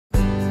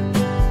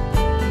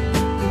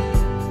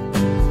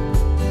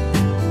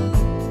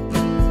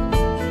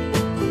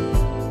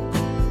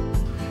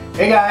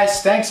Hey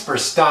guys, thanks for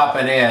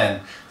stopping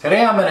in.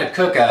 Today I'm going to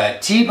cook a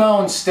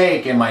T-bone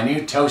steak in my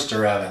new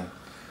toaster oven.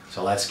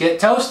 So let's get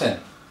toasting.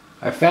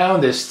 I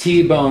found this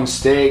T-bone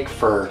steak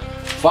for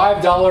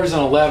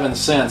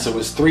 $5.11. It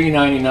was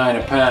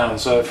 $3.99 a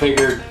pound, so I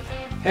figured,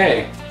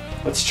 hey,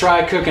 let's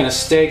try cooking a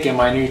steak in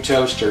my new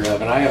toaster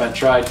oven. I haven't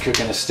tried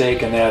cooking a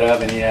steak in that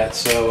oven yet,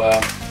 so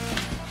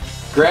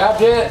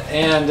grabbed it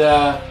and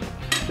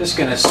just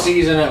going to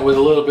season it with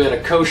a little bit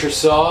of kosher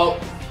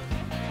salt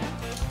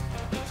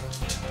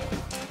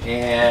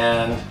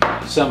and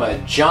some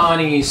of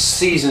Johnny's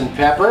seasoned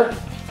pepper.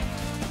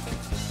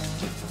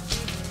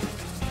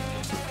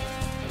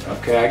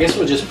 Okay, I guess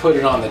we'll just put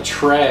it on the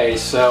tray,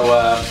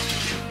 so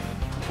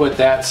put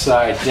that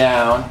side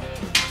down.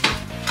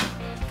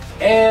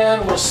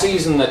 And we'll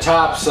season the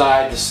top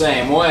side the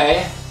same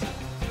way.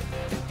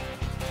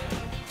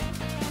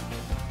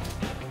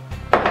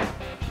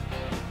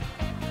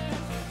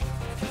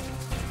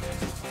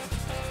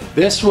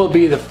 This will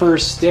be the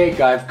first steak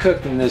I've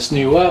cooked in this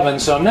new oven,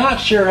 so I'm not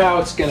sure how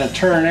it's going to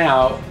turn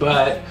out,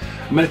 but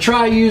I'm going to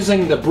try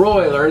using the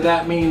broiler.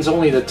 That means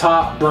only the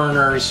top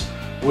burners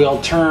will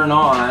turn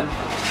on,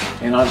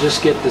 and I'll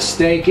just get the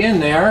steak in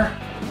there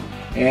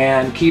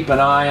and keep an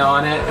eye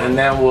on it, and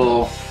then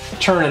we'll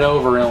turn it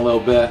over in a little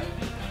bit.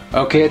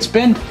 Okay, it's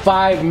been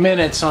 5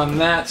 minutes on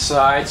that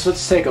side, so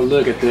let's take a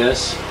look at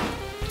this.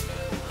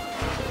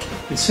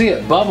 You can see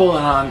it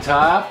bubbling on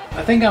top.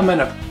 I think I'm going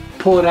to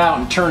pull it out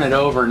and turn it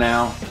over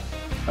now.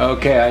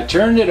 Okay, I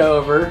turned it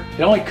over.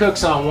 It only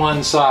cooks on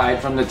one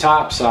side, from the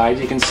top side.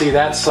 You can see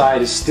that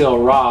side is still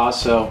raw,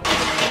 so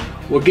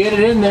we'll get it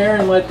in there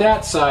and let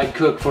that side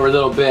cook for a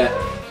little bit.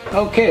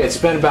 Okay, it's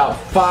been about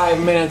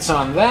 5 minutes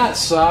on that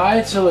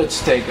side, so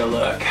let's take a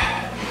look.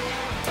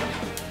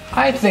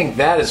 I think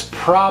that is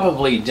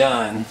probably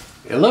done.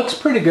 It looks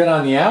pretty good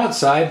on the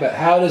outside, but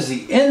how does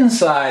the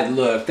inside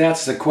look?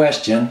 That's the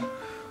question.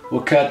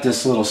 We'll cut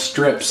this little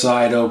strip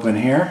side open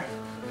here,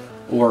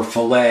 or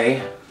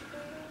fillet.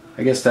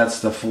 I guess that's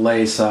the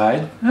fillet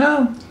side.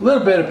 Well, a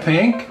little bit of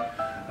pink.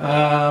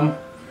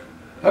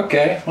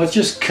 Okay, let's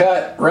just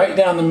cut right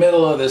down the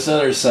middle of this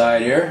other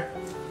side here.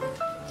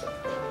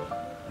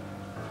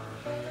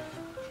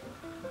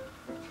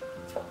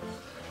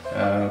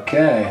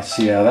 Okay,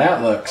 see how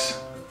that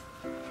looks.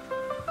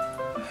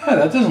 Yeah,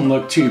 that doesn't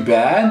look too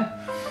bad.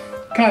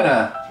 Kind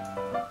of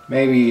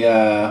maybe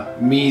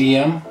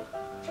medium.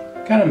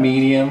 Kind of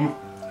medium,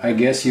 I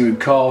guess you would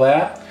call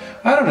that.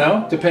 I don't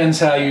know, depends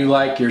how you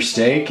like your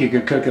steak. You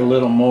could cook it a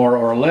little more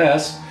or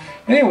less.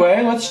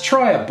 Anyway, let's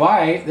try a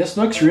bite. This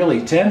looks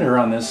really tender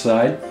on this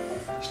side.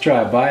 Let's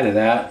try a bite of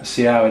that and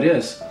see how it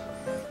is.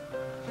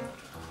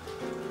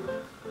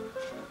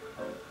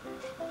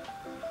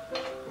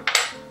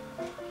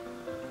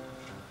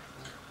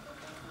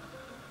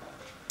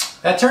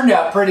 That turned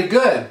out pretty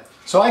good.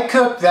 So I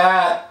cooked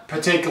that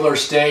particular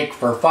steak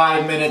for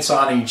 5 minutes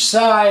on each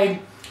side.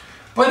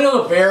 But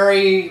it'll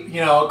vary,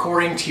 you know,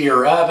 according to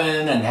your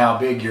oven and how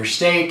big your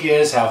steak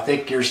is, how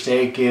thick your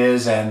steak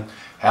is, and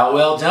how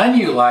well done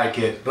you like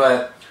it.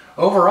 But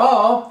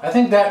overall, I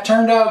think that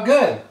turned out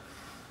good.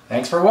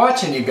 Thanks for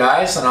watching, you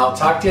guys, and I'll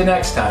talk to you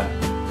next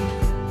time.